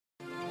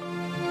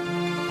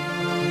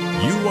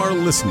You are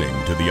listening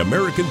to the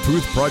American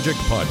Truth Project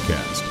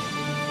podcast.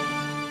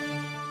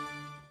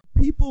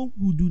 People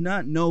who do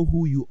not know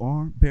who you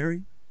are,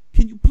 Barry,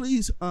 can you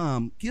please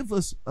give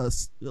us a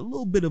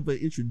little bit of an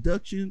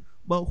introduction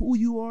about who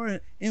you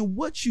are and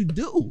what you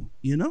do,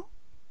 you know?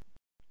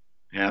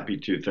 Happy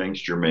to.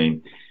 Thanks,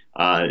 Jermaine.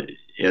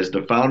 As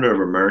the founder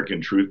of American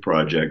Truth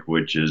Project,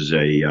 which is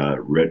a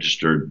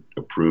registered,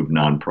 approved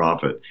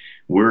nonprofit,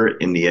 we're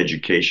in the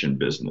education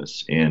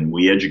business, and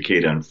we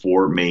educate on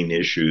four main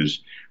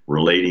issues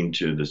relating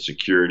to the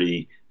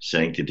security,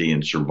 sanctity,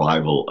 and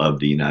survival of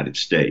the United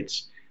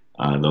States.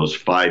 Those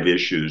five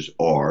issues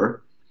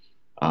are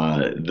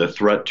the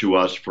threat to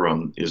us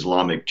from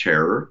Islamic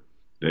terror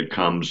that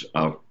comes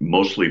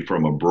mostly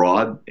from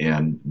abroad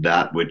and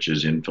that which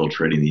is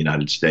infiltrating the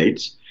United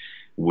States.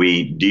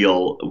 We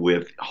deal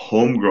with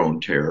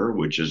homegrown terror,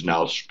 which is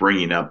now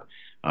springing up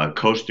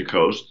coast to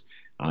coast,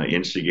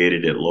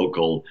 instigated at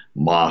local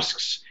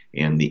mosques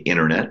and the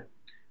internet.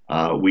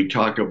 We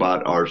talk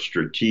about our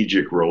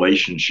strategic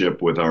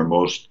relationship with our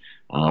most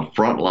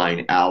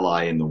frontline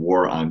ally in the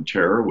war on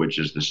terror, which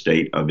is the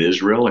state of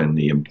Israel, and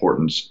the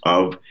importance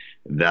of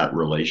that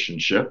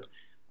relationship.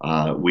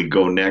 We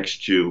go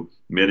next to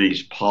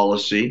Mideast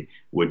policy,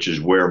 which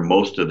is where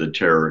most of the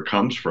terror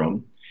comes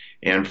from.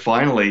 And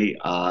finally,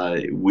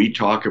 we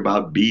talk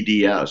about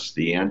BDS,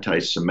 the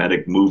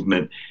anti-Semitic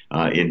movement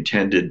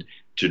intended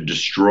to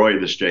destroy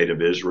the state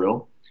of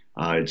Israel.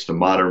 It's the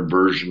modern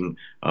version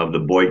of the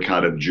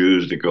boycott of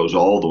Jews that goes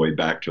all the way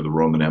back to the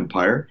Roman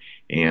Empire.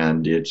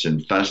 And it's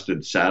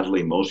infested,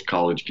 sadly, most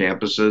college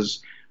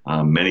campuses,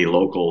 many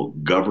local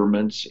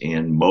governments,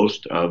 and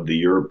most of the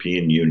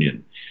European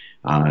Union.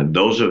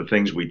 Those are the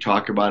things we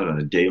talk about on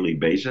a daily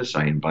basis.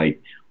 I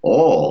invite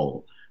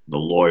all the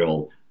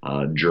loyal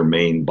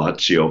Jermaine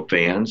Bazio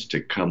fans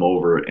to come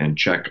over and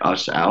check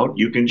us out.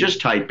 You can just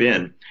type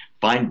in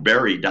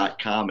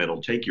findbarry.com.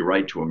 It'll take you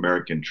right to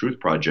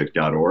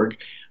americantruthproject.org.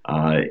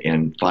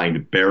 And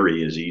find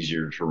Barry is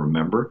easier to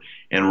remember.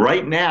 And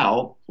right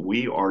now,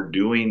 we are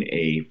doing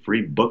a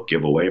free book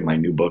giveaway. My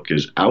new book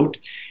is out.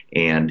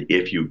 And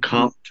if you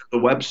come to the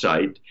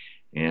website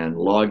and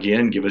log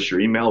in, give us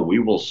your email, we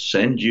will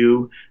send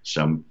you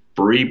some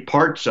free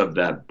parts of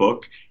that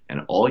book.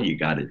 And all you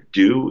got to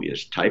do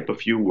is type a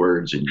few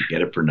words and you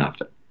get it for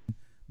nothing.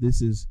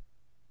 This is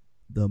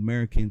the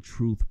American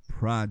Truth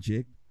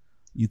Project.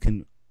 You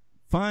can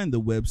find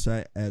the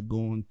website at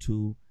going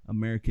to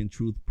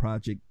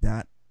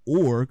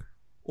americantruthproject.org,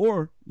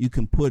 or you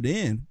can put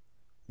in,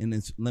 and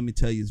let me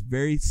tell you, it's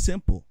very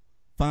simple,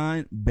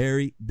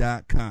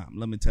 findbarry.com.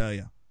 Let me tell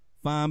you,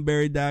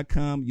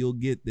 findbarry.com, you'll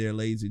get there,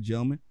 ladies and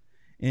gentlemen,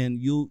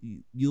 and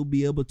you'll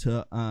be able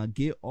to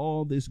get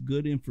all this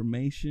good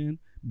information,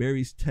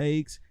 Barry's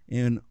takes,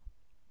 and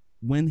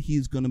when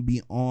he's going to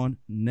be on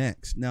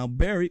next. Now,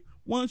 Barry,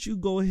 why don't you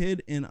go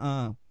ahead and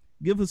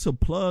give us a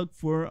plug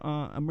for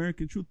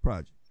American Truth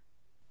Project?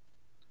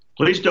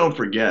 Please don't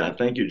forget,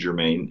 thank you,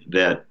 Jermaine,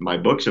 that my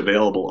book's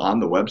available on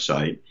the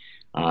website.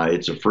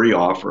 It's a free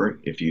offer.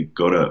 If you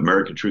go to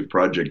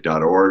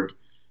americantruthproject.org,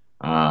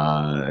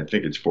 I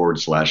think it's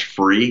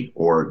 /free,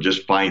 or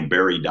just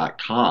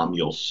findbarry.com,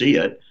 you'll see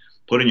it.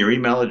 Put in your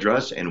email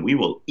address, and we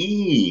will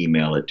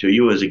email it to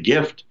you as a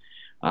gift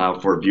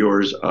for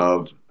viewers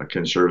of A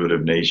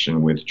Conservative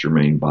Nation with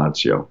Jermaine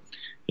Bazio.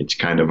 It's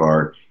kind of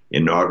our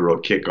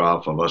inaugural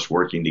kickoff of us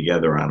working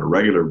together on a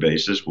regular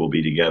basis. We'll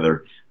be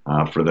together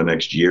for the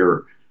next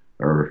year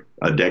or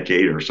a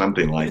decade or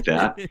something like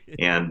that.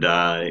 And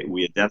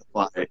we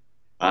identify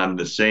on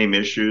the same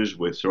issues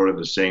with sort of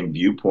the same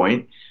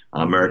viewpoint.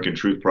 American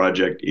Truth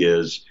Project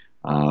is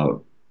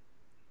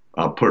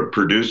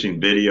producing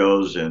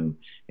videos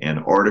and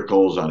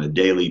articles on a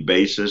daily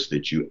basis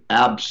that you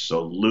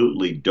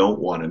absolutely don't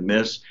want to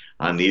miss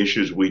on the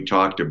issues we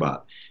talked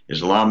about.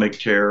 Islamic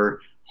terror,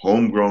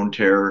 homegrown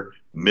terror,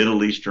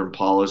 Middle Eastern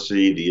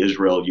policy, the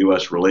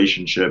Israel-U.S.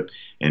 relationship,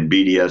 and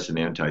BDS and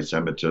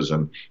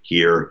anti-Semitism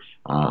here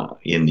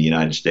in the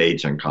United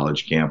States on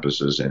college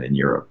campuses and in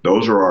Europe.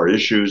 Those are our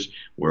issues.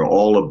 We're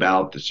all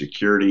about the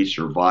security,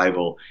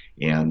 survival,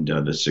 and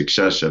the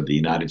success of the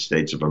United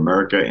States of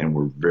America, and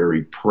we're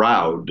very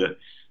proud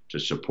to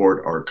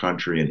support our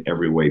country in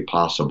every way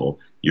possible.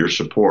 Your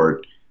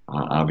support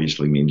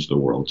obviously means the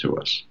world to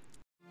us.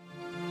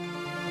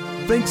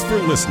 Thanks for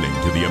listening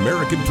to the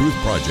American Truth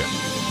Project,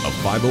 a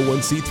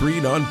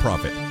 501c3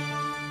 nonprofit.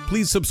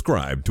 Please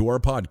subscribe to our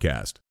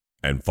podcast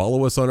and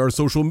follow us on our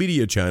social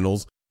media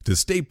channels to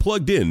stay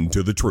plugged in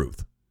to the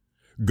truth.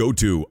 Go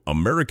to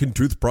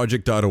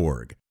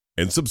americantruthproject.org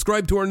and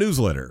subscribe to our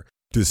newsletter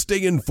to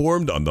stay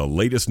informed on the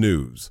latest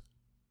news.